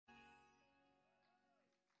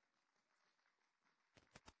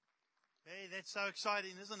That's so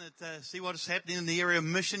exciting, isn't it, to see what is happening in the area of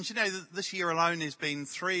missions. You know, this year alone there's been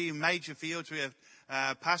 3 major fields. We have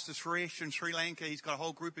Pastor Suresh in Sri Lanka. He's got a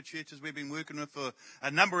whole group of churches we've been working with for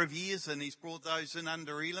a number of years, and he's brought those in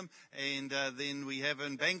under Elam. And then we have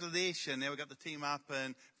in Bangladesh, and now we've got the team up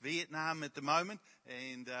in Vietnam at the moment.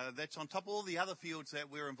 And that's on top of all the other fields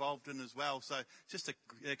that we're involved in as well. So just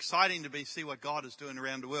exciting to see what God is doing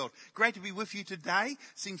around the world. Great to be with you today.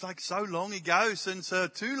 Seems like so long ago,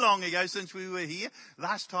 too long ago since we were here.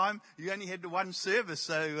 Last time you only had the one service,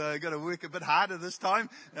 so got to work a bit harder this time.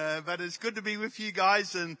 But it's good to be with you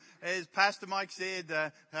guys. And as Pastor Mike said,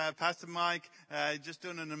 Pastor Mike just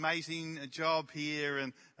doing an amazing job here,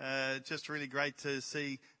 and just really great to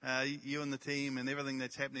see you and the team and everything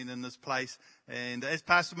that's happening in this place. And as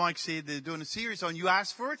Pastor Mike said, they're doing a series on You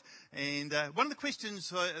Asked For It. And one of the questions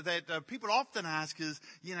that people often ask is,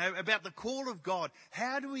 you know, about the call of God.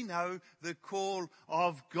 How do we know the call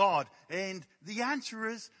of God? And the answer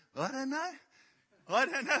is, I don't know. I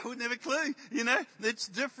wouldn't have a clue. You know, it's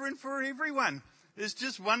different for everyone. It's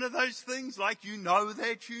just one of those things, like you know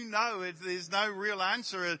that you know. There's no real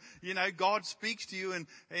answer. You know, God speaks to you,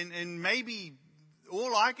 and maybe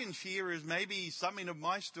all I can share is maybe something of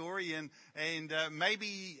my story, and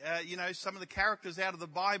maybe you know, some of the characters out of the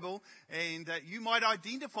Bible, and you might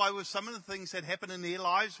identify with some of the things that happen in their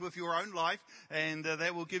lives with your own life, and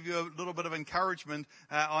that will give you a little bit of encouragement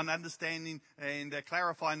on understanding and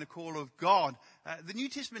clarifying the call of God. The New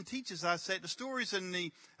Testament teaches us that the stories in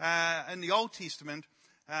the Old Testament,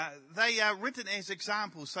 they are written as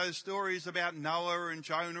examples. So stories about Noah and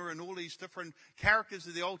Jonah and all these different characters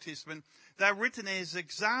of the Old Testament, they're written as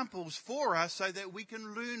examples for us so that we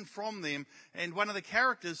can learn from them. And one of the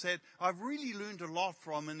characters that I've really learned a lot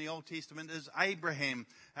from in the Old Testament is Abraham.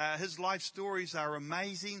 His life stories are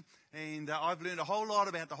amazing, and I've learned a whole lot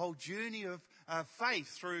about the whole journey of faith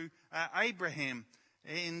through Abraham.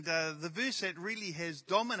 And the verse that really has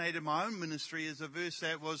dominated my own ministry is a verse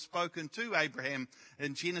that was spoken to Abraham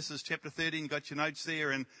in Genesis chapter 13. Got your notes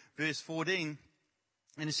there in verse 14.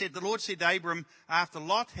 And it said, the Lord said to Abram, after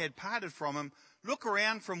Lot had parted from him, look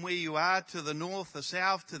around from where you are to the north, the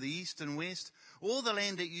south, to the east and west. All the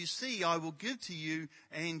land that you see I will give to you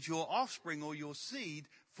and your offspring, or your seed,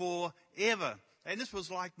 forever. And this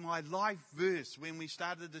was like my life verse when we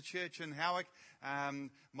started the church in Howick.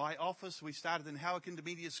 My office, we started in Howick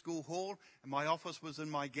Intermediate School Hall, and my office was in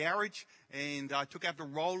my garage, and I took out the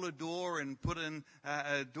roller door and put in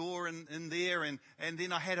a door in there, and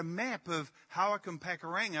then I had a map of Howick and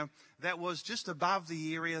Pakuranga that was just above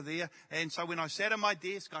the area there. And so when I sat at my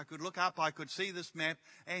desk, I could look up, I could see this map,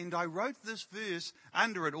 and I wrote this verse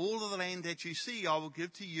under it: all of the land that you see I will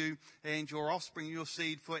give to you and your offspring, your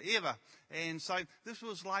seed, forever. And so this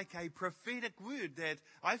was like a prophetic word that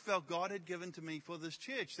I felt God had given to me for this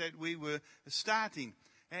church that we were starting.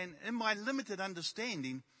 And in my limited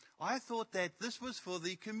understanding, I thought that this was for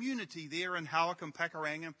the community there in Howick and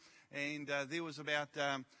Pakuranga. And there was about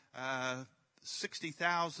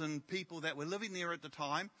 60,000 people that were living there at the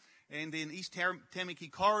time. And then East Tamaki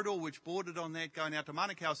Corridor, which bordered on that, going out to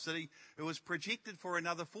Manukau City, it was projected for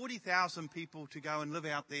another 40,000 people to go and live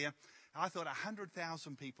out there. I thought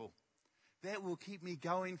 100,000 people. That will keep me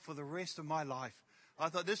going for the rest of my life. I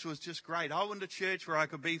thought this was just great. I wanted a church where I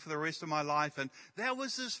could be for the rest of my life, and that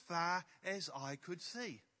was as far as I could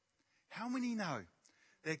see. How many know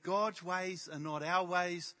that God's ways are not our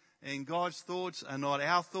ways, and God's thoughts are not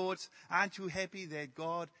our thoughts? Aren't you happy that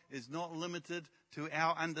God is not limited to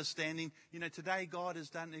our understanding? You know, today God has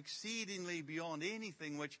done exceedingly beyond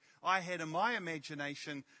anything which I had in my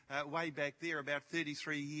imagination way back there about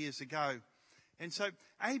 33 years ago. And so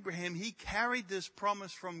Abraham, he carried this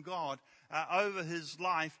promise from God over his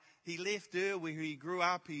life. He left Ur, where he grew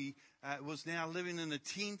up. He was now living in a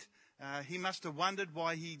tent. He must have wondered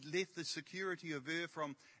why he left the security of Ur.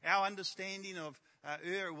 From our understanding of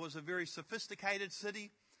Ur, it was a very sophisticated city.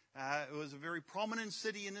 It was a very prominent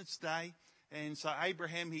city in its day. And so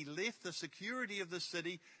Abraham, he left the security of the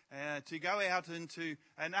city to go out into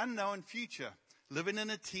an unknown future, living in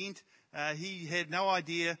a tent. He had no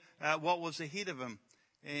idea what was ahead of him.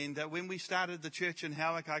 And when we started the church in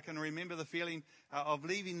Howick, I can remember the feeling of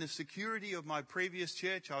leaving the security of my previous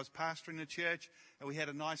church. I was pastoring a church, and we had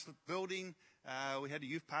a nice building. We had a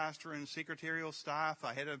youth pastor and secretarial staff.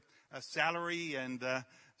 I had a salary, and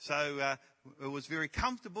so it was very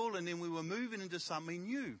comfortable. And then we were moving into something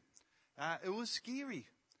new. It was scary.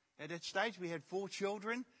 At that stage, we had 4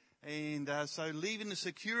 children. And so leaving the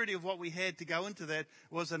security of what we had to go into that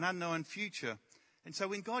was an unknown future. And so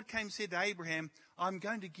when God came and said to Abraham, I'm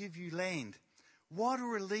going to give you land, what a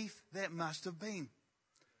relief that must have been.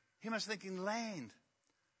 He must be thinking, land.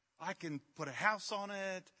 I can put a house on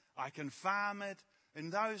it. I can farm it.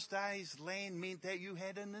 In those days, land meant that you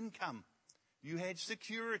had an income. You had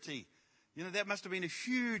security. You know, that must have been a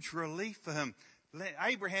huge relief for him.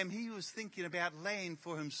 Abraham, he was thinking about land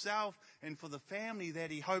for himself and for the family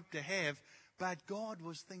that he hoped to have, but God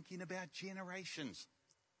was thinking about generations.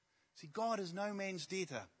 See, God is no man's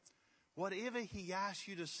debtor. Whatever he asks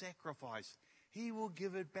you to sacrifice, he will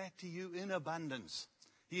give it back to you in abundance.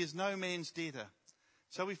 He is no man's debtor.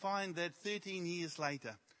 So we find that 13 years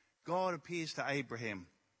later, God appears to Abraham.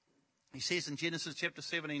 He says in Genesis chapter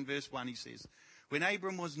 17, verse 1, he says, when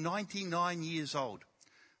Abram was 99 years old,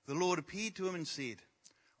 the Lord appeared to him and said,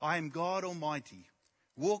 I am God Almighty.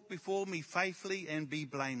 Walk before me faithfully and be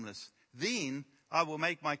blameless. Then I will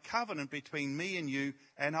make my covenant between me and you,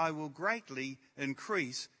 and I will greatly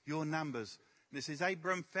increase your numbers. And it says,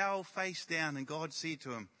 Abram fell face down, and God said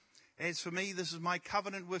to him, as for me, this is my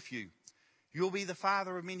covenant with you. You'll be the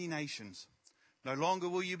father of many nations. No longer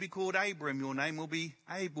will you be called Abram. Your name will be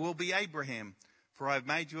Abraham, for I have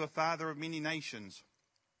made you a father of many nations.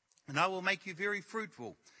 And I will make you very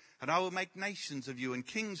fruitful, and I will make nations of you, and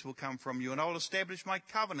kings will come from you, and I will establish my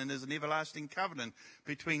covenant as an everlasting covenant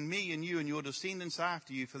between me and you and your descendants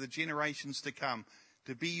after you for the generations to come,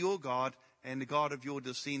 to be your God and the God of your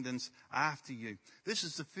descendants after you. This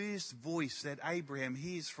is the first voice that Abraham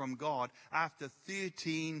hears from God after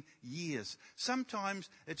 13 years. Sometimes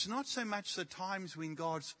it's not so much the times when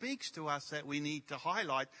God speaks to us that we need to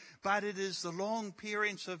highlight, but it is the long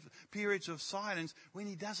periods of silence when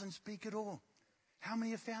he doesn't speak at all. How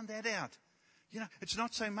many have found that out? You know, it's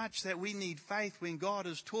not so much that we need faith when God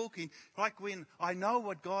is talking, like when I know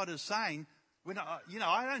what God is saying. When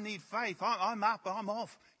I don't need faith. I'm up, I'm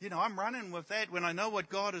off. I'm running with that when I know what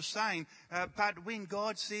God is saying. But when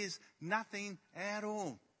God says nothing at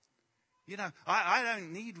all. I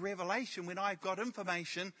don't need revelation when I've got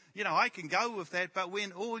information. I can go with that. But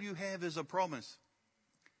when all you have is a promise.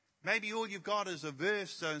 Maybe all you've got is a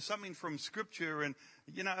verse, something from Scripture, and,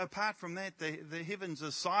 apart from that, the heavens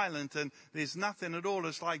are silent and there's nothing at all.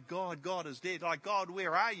 It's like God is dead. Like, God,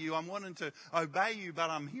 where are you? I'm wanting to obey you,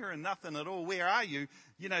 but I'm hearing nothing at all. Where are you?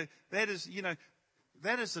 That is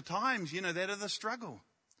the times, that are the struggle.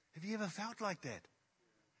 Have you ever felt like that?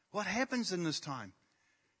 What happens in this time?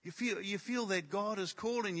 You feel that God is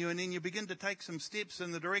calling you, and then you begin to take some steps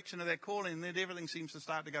in the direction of that calling, and then everything seems to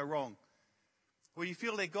start to go wrong. Or you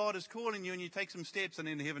feel that God is calling you and you take some steps and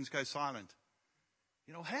then the heavens go silent.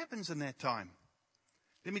 What happens in that time?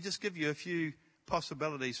 Let me just give you a few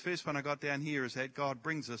possibilities. First one I got down here is that God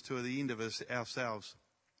brings us to the end of ourselves.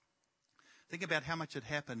 Think about how much had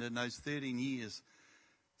happened in those 13 years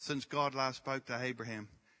since God last spoke to Abraham.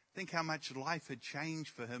 Think how much life had changed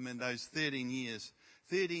for him in those 13 years.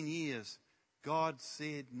 13 years, God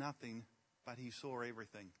said nothing, but he saw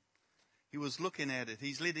everything. He was looking at it.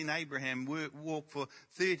 He's letting Abraham walk for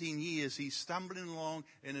 13 years. He's stumbling along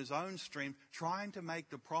in his own strength, trying to make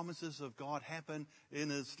the promises of God happen in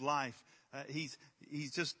his life. He's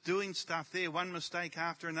just doing stuff there, one mistake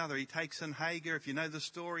after another. He takes in Hagar, if you know the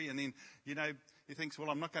story, and then, he thinks, well,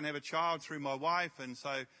 I'm not going to have a child through my wife. And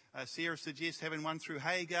so Sarah suggests having one through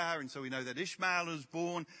Hagar. And so we know that Ishmael is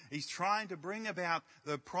born. He's trying to bring about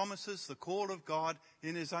the promises, the call of God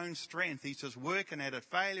in his own strength. He's just working at it,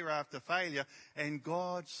 failure after failure. And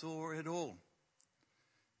God saw it all.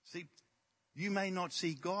 See, you may not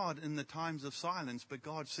see God in the times of silence, but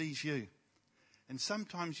God sees you. And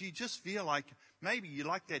sometimes you just feel like maybe you're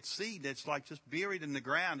like that seed that's like just buried in the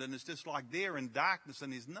ground, and it's just like there in darkness,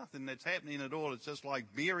 and there's nothing that's happening at all. It's just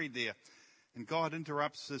like buried there. And God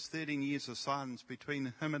interrupts this 13 years of silence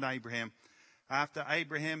between him and Abraham after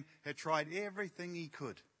Abraham had tried everything he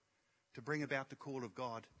could to bring about the call of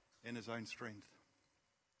God in his own strength.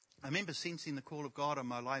 I remember sensing the call of God on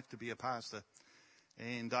my life to be a pastor.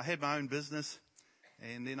 And I had my own business,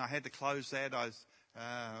 and then I had to close that. I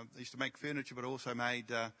used to make furniture, but also made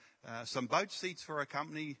some boat seats for a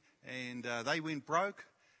company, and they went broke.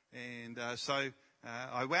 And so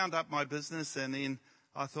I wound up my business, and then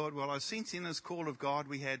I thought, well, I was sensing this call of God.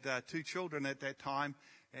 We had 2 children at that time,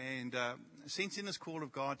 and sensing this call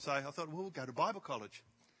of God. So I thought, well, we'll go to Bible college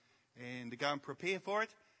and to go and prepare for it.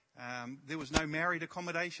 There was no married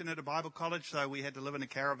accommodation at a Bible college, so we had to live in a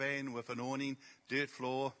caravan with an awning, dirt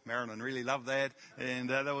floor. Marilyn really loved that, and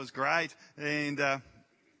that was great. And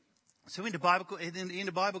so into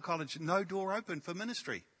Bible college, no door open for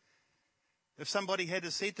ministry. If somebody had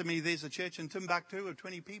said to me, there's a church in Timbuktu of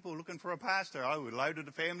 20 people looking for a pastor, I would have loaded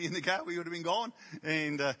the family in the car, we would have been gone.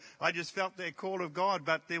 And I just felt that call of God,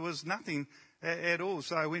 but there was nothing at all.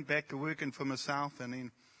 So I went back to working for myself, and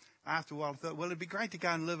then after a while I thought, well, it'd be great to go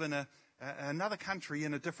and live in another country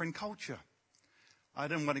in a different culture. I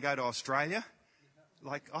didn't want to go to Australia.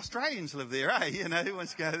 Like Australians live there, eh? You know, who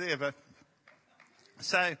wants to go there? But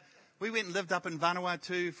so we went and lived up in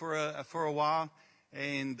Vanuatu for a while,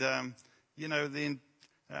 and then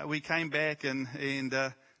we came back and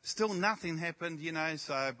still nothing happened,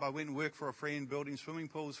 so I went and worked for a friend building swimming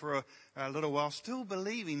pools for a little while, still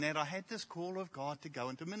believing that I had this call of God to go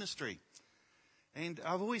into ministry. And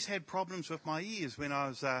I've always had problems with my ears when I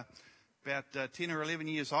was about 10 or 11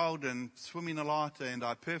 years old and swimming a lot, and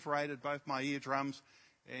I perforated both my eardrums.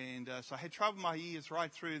 And so I had trouble with my ears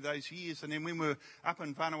right through those years. And then when we were up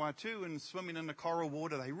in Vanuatu and swimming in the coral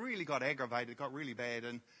water, they really got aggravated, got really bad.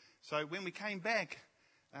 And so when we came back,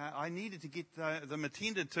 I needed to get them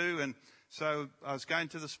attended to, and so I was going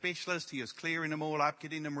to the specialist. He was clearing them all up,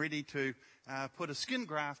 getting them ready to put a skin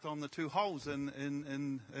graft on the two holes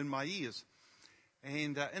in my ears.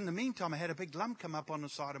 And in the meantime, I had a big lump come up on the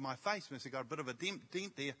side of my face. I got a bit of a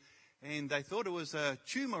dent there, and they thought it was a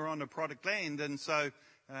tumour on the product gland, and so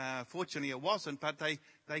fortunately it wasn't, but they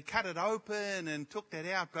cut it open and took that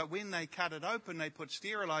out. But when they cut it open, they put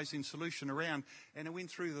sterilising solution around, and it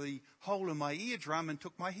went through the hole in my eardrum and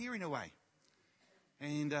took my hearing away.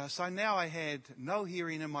 And so now I had no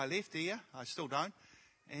hearing in my left ear. I still don't.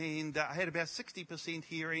 And I had about 60%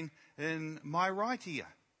 hearing in my right ear.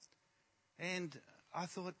 And I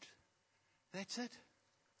thought, that's it.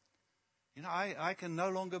 I can no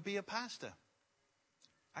longer be a pastor.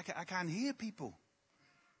 I can't hear people.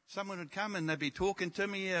 Someone would come and they'd be talking to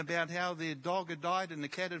me about how their dog had died and the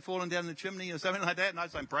cat had fallen down the chimney or something like that. And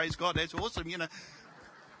I'd say, praise God, that's awesome,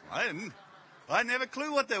 I never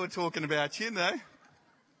clue what they were talking about, I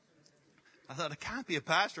thought, I can't be a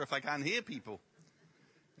pastor if I can't hear people.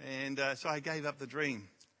 And so I gave up the dream.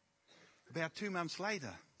 About 2 months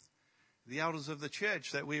later, the elders of the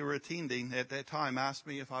church that we were attending at that time asked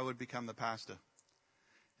me if I would become the pastor.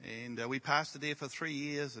 And we pastored there for 3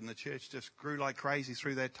 years, and the church just grew like crazy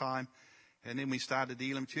through that time. And then we started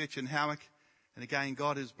Elim Church in Howick. And again,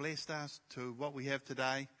 God has blessed us to what we have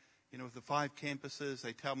today. With the 5 campuses,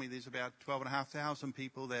 they tell me there's about 12,500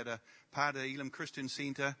 people that are part of Elim Christian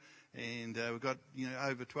Centre. And we've got,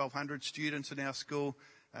 over 1,200 students in our school,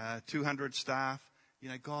 200 staff.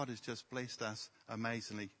 God has just blessed us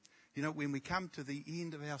amazingly. When we come to the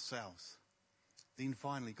end of ourselves, then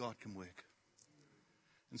finally God can work.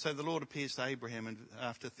 And so the Lord appears to Abraham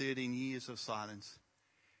after 13 years of silence.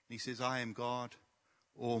 And he says, I am God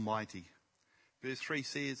Almighty. Verse 3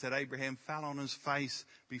 says that Abraham fell on his face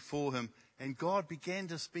before him, and God began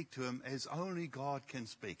to speak to him as only God can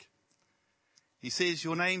speak. He says,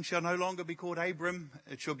 your name shall no longer be called Abram,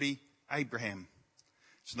 it shall be Abraham.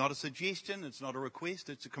 It's not a suggestion, it's not a request,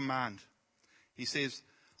 it's a command. He says,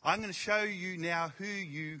 I'm going to show you now who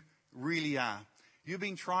you really are. You've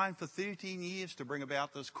been trying for 13 years to bring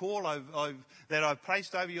about this call that I've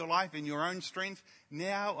placed over your life in your own strength.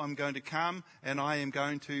 Now I'm going to come and I am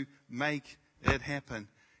going to make it happen.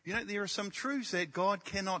 There are some truths that God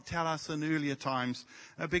cannot tell us in earlier times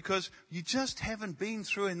because you just haven't been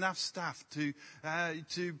through enough stuff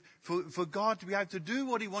for God to be able to do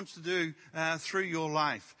what he wants to do through your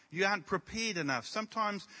life. You aren't prepared enough.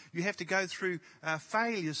 Sometimes you have to go through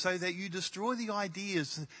failure so that you destroy the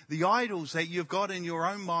ideas, the idols that you've got in your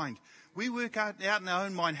own mind. We work out in our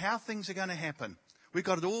own mind how things are going to happen. We've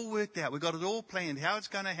got it all worked out. We've got it all planned, how it's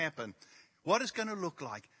going to happen, what it's going to look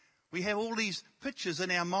like. We have all these pictures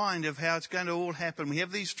in our mind of how it's going to all happen. We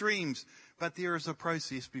have these dreams, but there is a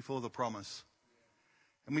process before the promise.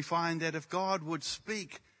 And we find that if God would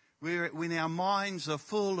speak when our minds are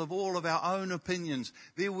full of all of our own opinions,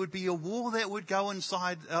 there would be a war that would go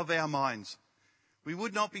inside of our minds. We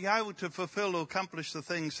would not be able to fulfill or accomplish the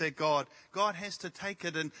things that God has to take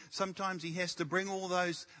it, and sometimes he has to bring all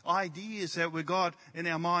those ideas that we've got in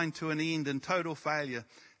our mind to an end in total failure.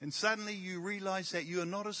 And suddenly you realize that you are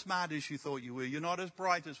not as smart as you thought you were. You're not as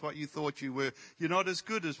bright as what you thought you were. You're not as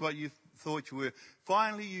good as what you thought you were.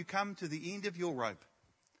 Finally, you come to the end of your rope,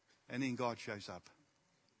 and then God shows up.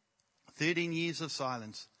 13 years of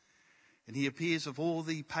silence, and he appears with all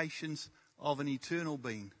the patience of an eternal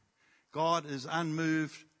being. God is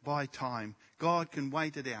unmoved by time. God can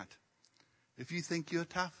wait it out. If you think you're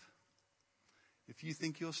tough, if you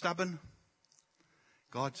think you're stubborn,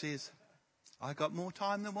 God says, I got more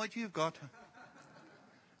time than what you've got.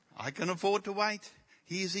 I can afford to wait.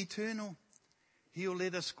 He is eternal. He'll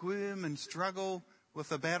let us squirm and struggle with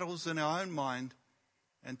the battles in our own mind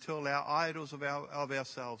until our idols of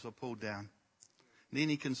ourselves are pulled down. And then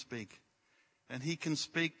he can speak. And he can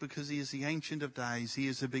speak because he is the Ancient of Days. He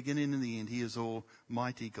is the beginning and the end. He is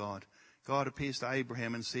Almighty God. God appears to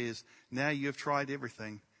Abraham and says, now you've tried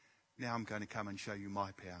everything. now I'm going to come and show you my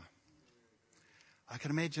power. I can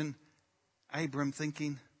imagine Abram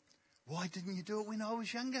thinking, why didn't you do it when I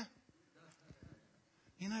was younger?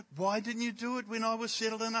 Why didn't you do it when I was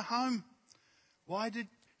settled in a home? Why did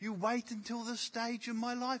you wait until this stage in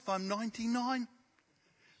my life? I'm 99.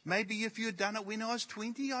 Maybe if you had done it when I was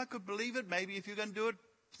 20, I could believe it. Maybe if you're going to do it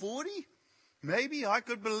 40, maybe I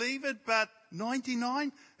could believe it. But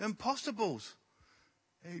 99, impossibles.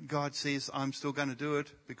 And God says, I'm still going to do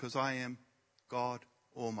it because I am God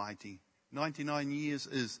Almighty. 99 years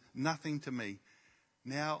is nothing to me.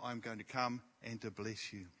 Now I'm going to come and to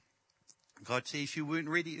bless you. God says you weren't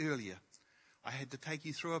ready earlier. I had to take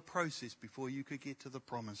you through a process before you could get to the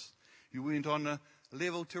promise. You weren't on a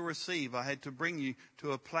level to receive. I had to bring you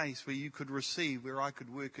to a place where you could receive, where I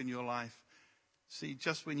could work in your life. See,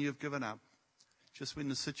 just when you've given up, just when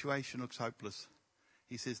the situation looks hopeless,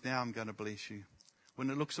 he says, now I'm going to bless you. When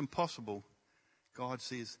it looks impossible, God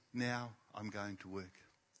says, now I'm going to work.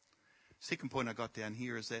 Second point I got down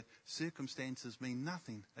here is that circumstances mean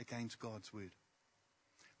nothing against God's word.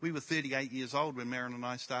 We were 38 years old when Marilyn and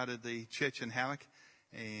I started the church in Howick.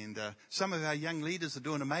 And some of our young leaders are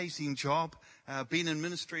doing an amazing job. Been in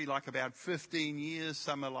ministry like about 15 years.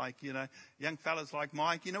 Some are like, young fellas like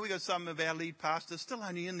Mike. We got some of our lead pastors still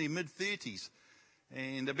only in their mid-30s.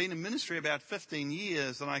 And they've been in ministry about 15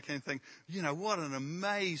 years. And I can think, what an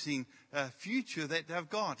amazing future that they've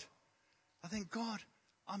got. I think, God,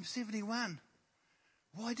 I'm 71.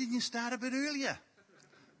 Why didn't you start a bit earlier?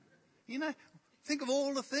 Think of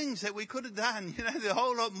all the things that we could have done. There's a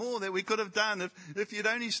whole lot more that we could have done if you'd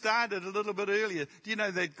only started a little bit earlier. Do you know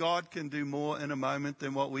that God can do more in a moment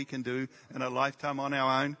than what we can do in a lifetime on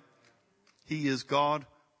our own? He is God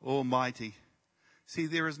Almighty. See,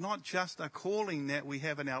 there is not just a calling that we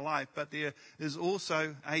have in our life, but there is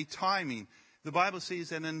also a timing. The Bible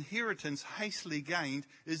says an inheritance hastily gained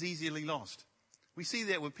is easily lost. We see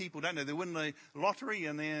that with people, don't they? They win the lottery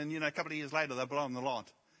and then, a couple of years later they blow on the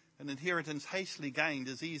lot. An inheritance hastily gained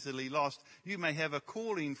is easily lost. You may have a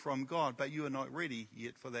calling from God, but you are not ready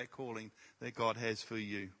yet for that calling that God has for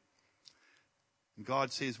you. And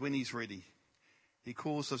God says when he's ready, he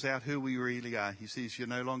calls us out who we really are. He says, you're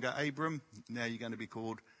no longer Abram, now you're going to be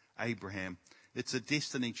called Abraham. It's a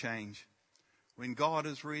destiny change. When God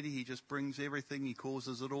is ready, he just brings everything. He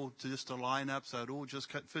causes it all to line up so it all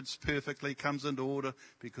just fits perfectly, comes into order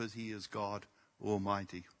because he is God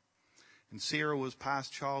Almighty. And Sarah was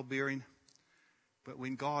past childbearing. But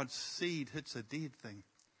when God's seed hits a dead thing,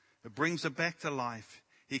 it brings it back to life.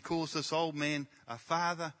 He calls this old man a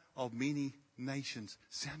father of many nations.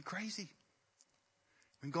 Sound crazy?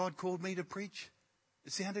 When God called me to preach,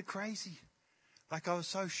 it sounded crazy. Like I was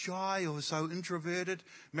so shy or so introverted.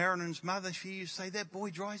 Marilyn's mother, she used to say, that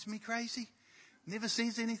boy drives me crazy. Never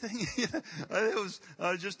says anything. I was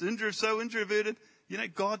just so introverted.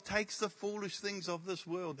 God takes the foolish things of this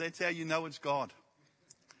world. That's how you know it's God.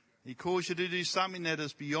 He calls you to do something that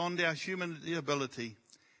is beyond our human ability.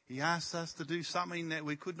 He asks us to do something that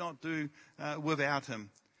we could not do without him.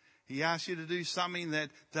 He asks you to do something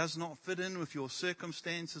that does not fit in with your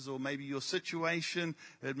circumstances or maybe your situation.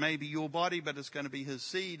 It may be your body, but it's going to be his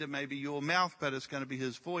seed. It may be your mouth, but it's going to be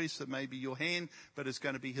his voice. It may be your hand, but it's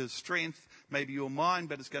going to be his strength. Maybe your mind,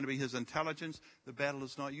 but it's going to be his intelligence. The battle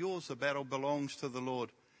is not yours. The battle belongs to the Lord.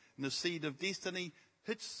 And the seed of destiny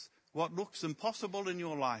hits what looks impossible in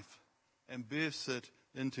your life and births it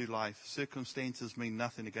into life. Circumstances mean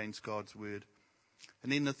nothing against God's word.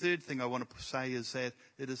 And then the third thing I want to say is that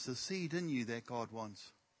it is the seed in you that God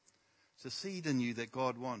wants. It's the seed in you that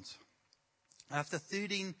God wants. After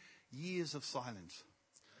 13 years of silence,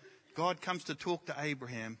 God comes to talk to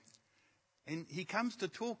Abraham. And he comes to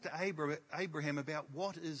talk to Abraham about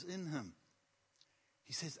what is in him.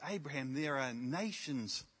 He says, Abraham, there are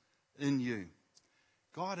nations in you.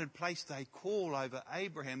 God had placed a call over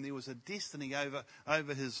Abraham. There was a destiny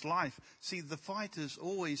over his life. See, the fight is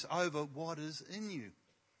always over what is in you.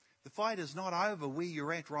 The fight is not over where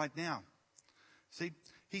you're at right now. See,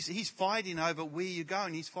 he's fighting over where you're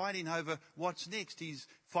going. He's fighting over what's next. He's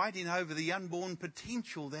fighting over the unborn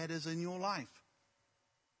potential that is in your life.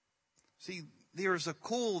 See, there is a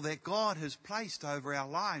call that God has placed over our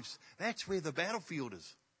lives. That's where the battlefield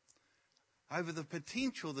is. Over the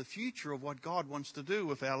potential, the future of what God wants to do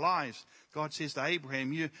with our lives. God says to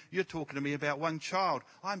Abraham, you're talking to me about one child.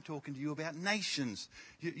 I'm talking to you about nations.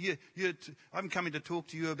 I'm coming to talk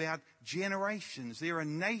to you about generations. There are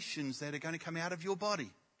nations that are going to come out of your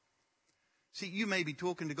body. See, you may be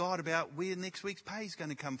talking to God about where next week's pay is going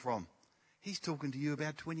to come from. He's talking to you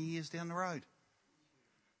about 20 years down the road.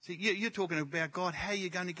 See, you're talking about God, how you're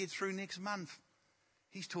going to get through next month.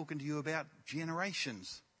 He's talking to you about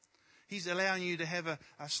generations. He's allowing you to have a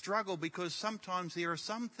struggle because sometimes there are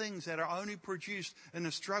some things that are only produced in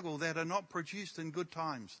a struggle that are not produced in good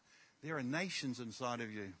times. There are nations inside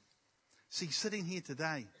of you. See, sitting here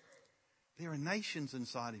today, there are nations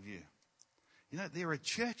inside of you. You know, there are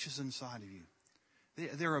churches inside of you.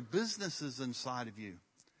 There are businesses inside of you.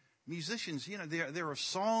 Musicians, you know, there are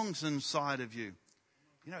songs inside of you.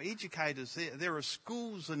 You know, educators, there are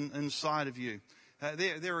schools inside of you.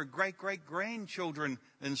 There are great-great-grandchildren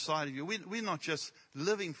inside of you. We're not just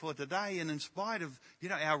living for today, and in spite of, you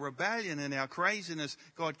know, our rebellion and our craziness,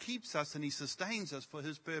 God keeps us and He sustains us for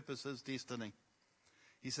His purpose, His destiny.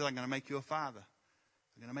 He said, I'm going to make you a father.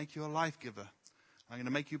 I'm going to make you a life giver. I'm going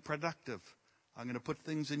to make you productive. I'm going to put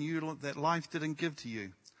things in you that life didn't give to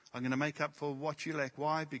you. I'm going to make up for what you lack.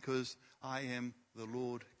 Why? Because I am the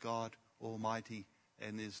Lord God Almighty,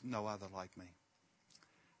 and there's no other like me.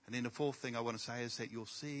 And then the fourth thing I want to say is that your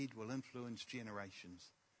seed will influence generations.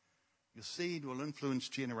 Your seed will influence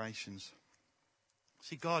generations.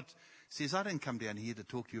 See, God says, I didn't come down here to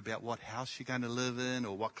talk to you about what house you're going to live in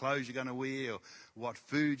or what clothes you're going to wear or what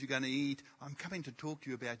food you're going to eat. I'm coming to talk to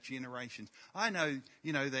you about generations. I know,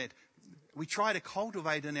 you know, that we try to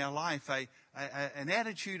cultivate in our life an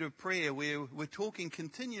attitude of prayer where we're talking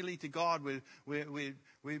continually to God. We're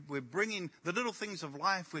bringing the little things of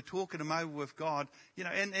life. We're talking them over with God, you know,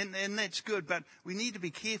 and that's good. But we need to be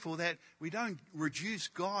careful that we don't reduce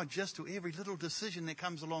God just to every little decision that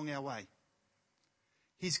comes along our way.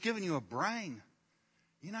 He's given you a brain.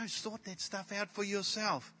 You know, sort that stuff out for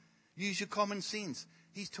yourself. Use your common sense.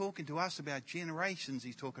 He's talking to us about generations.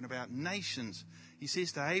 He's talking about nations. He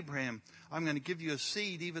says to Abraham, I'm going to give you a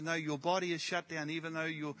seed even though your body is shut down, even though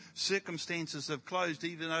your circumstances have closed,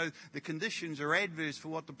 even though the conditions are adverse for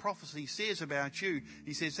what the prophecy says about you.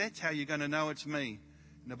 He says, that's how you're going to know it's me.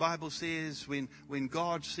 And the Bible says when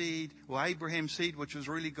God's seed, or Abraham's seed, which was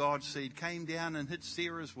really God's seed, came down and hit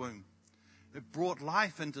Sarah's womb, it brought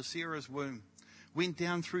life into Sarah's womb. Went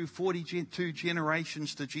down through 42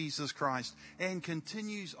 generations to Jesus Christ and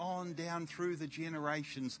continues on down through the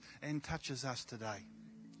generations and touches us today.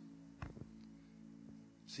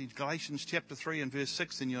 See, Galatians chapter 3 and verse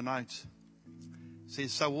 6 in your notes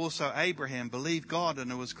says, so also Abraham believed God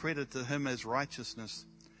and it was credited to him as righteousness.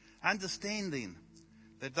 Understand then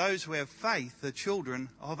that those who have faith are children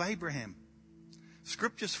of Abraham.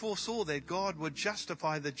 Scriptures foresaw that God would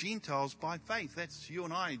justify the Gentiles by faith. That's you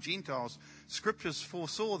and I, Gentiles. Scriptures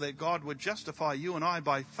foresaw that God would justify you and I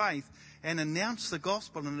by faith and announce the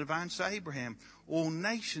gospel in advance to Abraham. All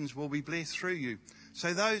nations will be blessed through you.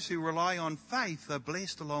 So those who rely on faith are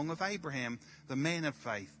blessed along with Abraham, the man of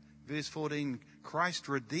faith. Verse 14, Christ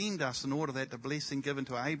redeemed us in order that the blessing given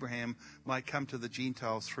to Abraham might come to the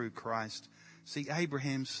Gentiles through Christ. See,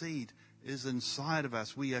 Abraham's seed is inside of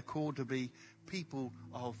us. We are called to be people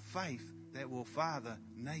of faith that will father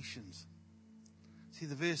nations. See,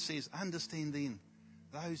 the verse says, understand then,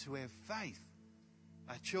 those who have faith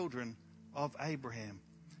are children of Abraham.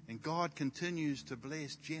 And God continues to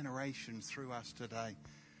bless generations through us today.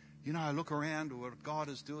 You know, I look around at what God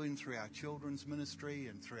is doing through our children's ministry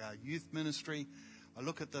and through our youth ministry. I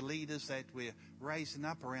look at the leaders that we're raising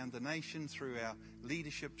up around the nation through our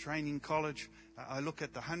leadership training college. I look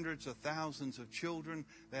at the hundreds of thousands of children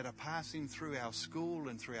that are passing through our school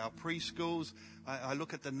and through our preschools. I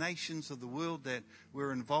look at the nations of the world that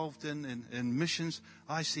we're involved in missions.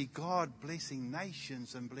 I see God blessing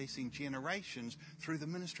nations and blessing generations through the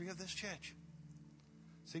ministry of this church.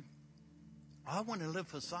 See, I want to live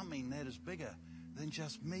for something that is bigger than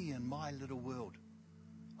just me and my little world.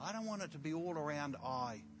 I don't want it to be all around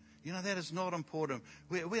I. You know, that is not important.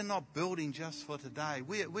 We're not building just for today.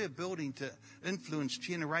 We're building to influence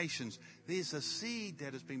generations. There's a seed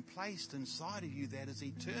that has been placed inside of you that is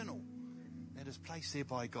eternal, that is placed there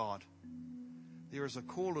by God. There is a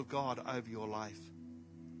call of God over your life.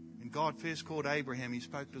 When God first called Abraham, He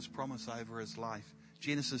spoke this promise over his life.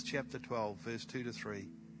 Genesis chapter 12, verse 2 to 3.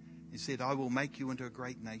 He said, I will make you into a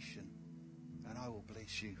great nation, and I will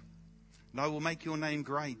bless you. And I will make your name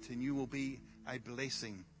great, and you will be a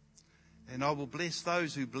blessing. And I will bless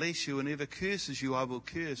those who bless you, and whoever curses you, I will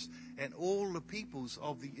curse. And all the peoples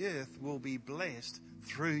of the earth will be blessed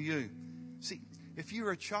through you. See, if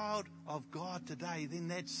you're a child of God today, then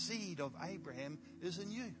that seed of Abraham is in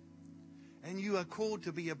you. And you are called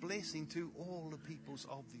to be a blessing to all the peoples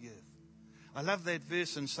of the earth. I love that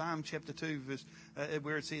verse in Psalm chapter 2, verse,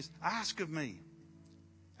 where it says, ask of me,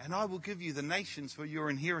 and I will give you the nations for your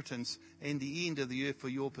inheritance and the end of the earth for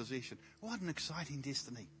your possession. What an exciting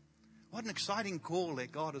destiny. What an exciting call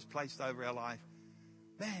that God has placed over our life.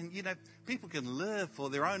 Man, you know, people can live for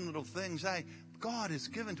their own little things, God has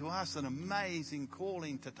given to us an amazing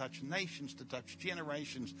calling to touch nations, to touch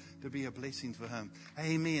generations, to be a blessing for Him.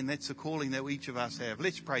 Amen. That's a calling that each of us have.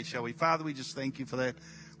 Let's pray, shall we? Father, we just thank You for that.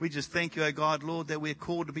 We just thank You, oh God, Lord, that we're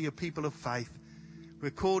called to be a people of faith. We're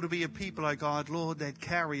called to be a people, oh God, Lord, that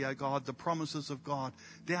carry, oh God, the promises of God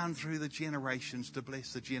down through the generations to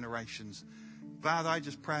bless the generations. Father, I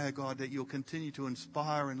just pray, oh God, that You'll continue to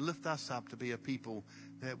inspire and lift us up to be a people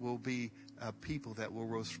that will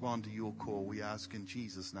respond to Your call. We ask in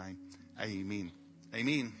Jesus' name. Amen.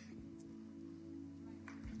 Amen.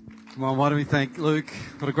 Come on, why don't we thank Luke?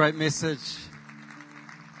 What a great message.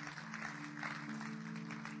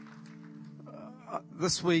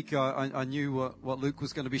 This week, I knew what Luke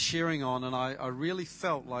was going to be sharing on, and I really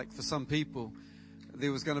felt like for some people,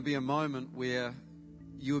 there was going to be a moment where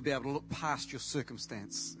you would be able to look past your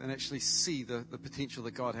circumstance and actually see the potential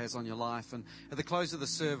that God has on your life. And at the close of the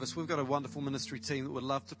service, we've got a wonderful ministry team that would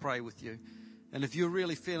love to pray with you. And if you're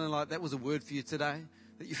really feeling like that was a word for you today,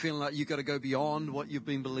 that you're feeling like you've got to go beyond what you've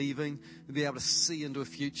been believing and be able to see into a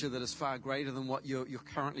future that is far greater than what you're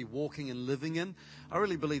currently walking and living in, I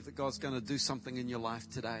really believe that God's going to do something in your life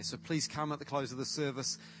today. So please come at the close of the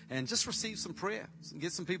service and just receive some prayer and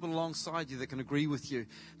get some people alongside you that can agree with you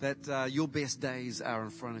that your best days are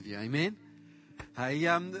in front of you. Amen? Hey,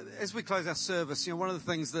 as we close our service, one of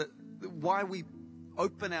the things why we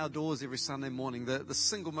open our doors every Sunday morning, the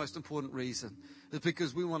single most important reason is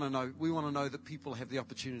because we want to know that people have the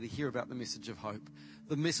opportunity to hear about the message of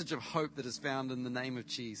hope that is found in the name of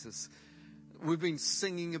Jesus. We've been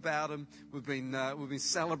singing about Him. We've been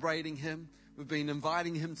celebrating Him. We've been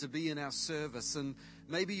inviting Him to be in our service. And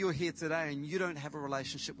maybe you're here today and you don't have a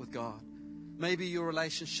relationship with God. Maybe your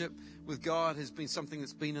relationship with God has been something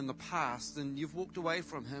that's been in the past and you've walked away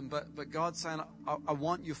from Him. But God's saying, I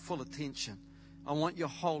want your full attention. I want your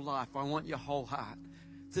whole life. I want your whole heart.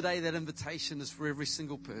 Today, that invitation is for every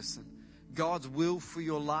single person. God's will for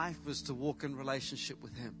your life is to walk in relationship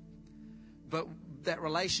with Him. But that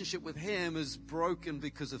relationship with Him is broken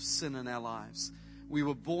because of sin in our lives. We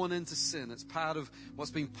were born into sin. It's part of what's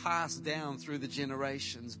been passed down through the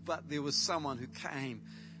generations. But there was someone who came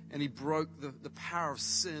and He broke the power of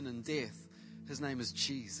sin and death. His name is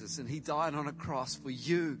Jesus, and He died on a cross for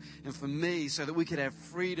you and for me so that we could have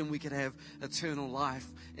freedom, we could have eternal life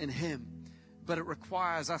in Him. But it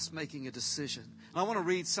requires us making a decision. And I want to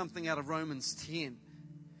read something out of Romans 10.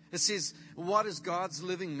 It says, what is God's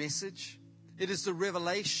living message? It is the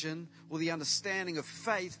revelation or the understanding of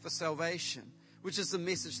faith for salvation, which is the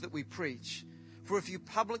message that we preach. For if you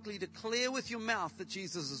publicly declare with your mouth that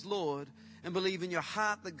Jesus is Lord and believe in your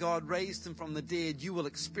heart that God raised Him from the dead, you will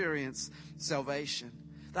experience salvation.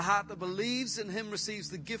 The heart that believes in Him receives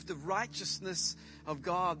the gift of righteousness of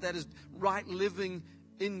God, that is right living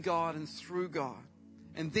in God and through God.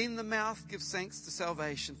 And then the mouth gives thanks to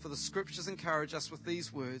salvation, for the scriptures encourage us with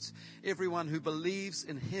these words, everyone who believes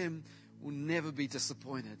in Him will never be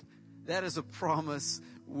disappointed. That is a promise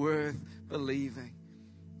worth believing.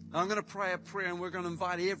 I'm going to pray a prayer and we're going to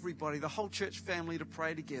invite everybody, the whole church family, to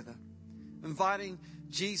pray together. Inviting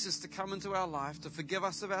Jesus to come into our life, to forgive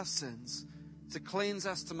us of our sins, to cleanse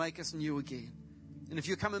us, to make us new again. And if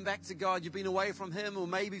you're coming back to God, you've been away from Him, or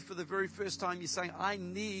maybe for the very first time you're saying, I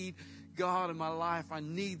need God in my life. I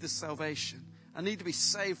need this salvation. I need to be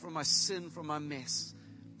saved from my sin, from my mess.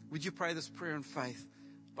 Would you pray this prayer in faith?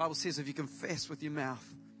 The Bible says if you confess with your mouth,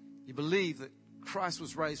 you believe that Christ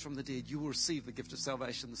was raised from the dead, you will receive the gift of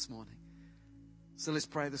salvation this morning. So let's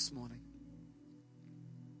pray this morning.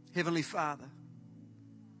 Heavenly Father,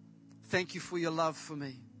 thank You for Your love for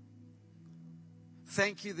me.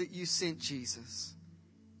 Thank You that You sent Jesus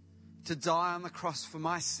to die on the cross for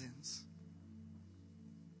my sins.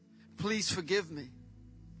 Please forgive me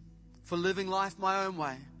for living life my own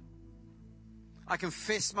way. I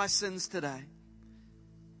confess my sins today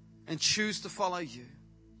and choose to follow You.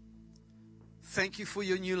 Thank You for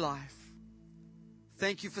Your new life.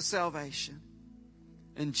 Thank You for salvation.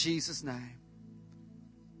 In Jesus' name.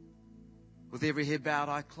 With every head bowed,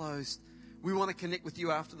 eye closed, we want to connect with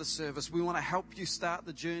you after the service. We want to help you start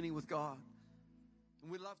the journey with God.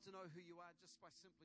 And we'd love to know who you are just by simply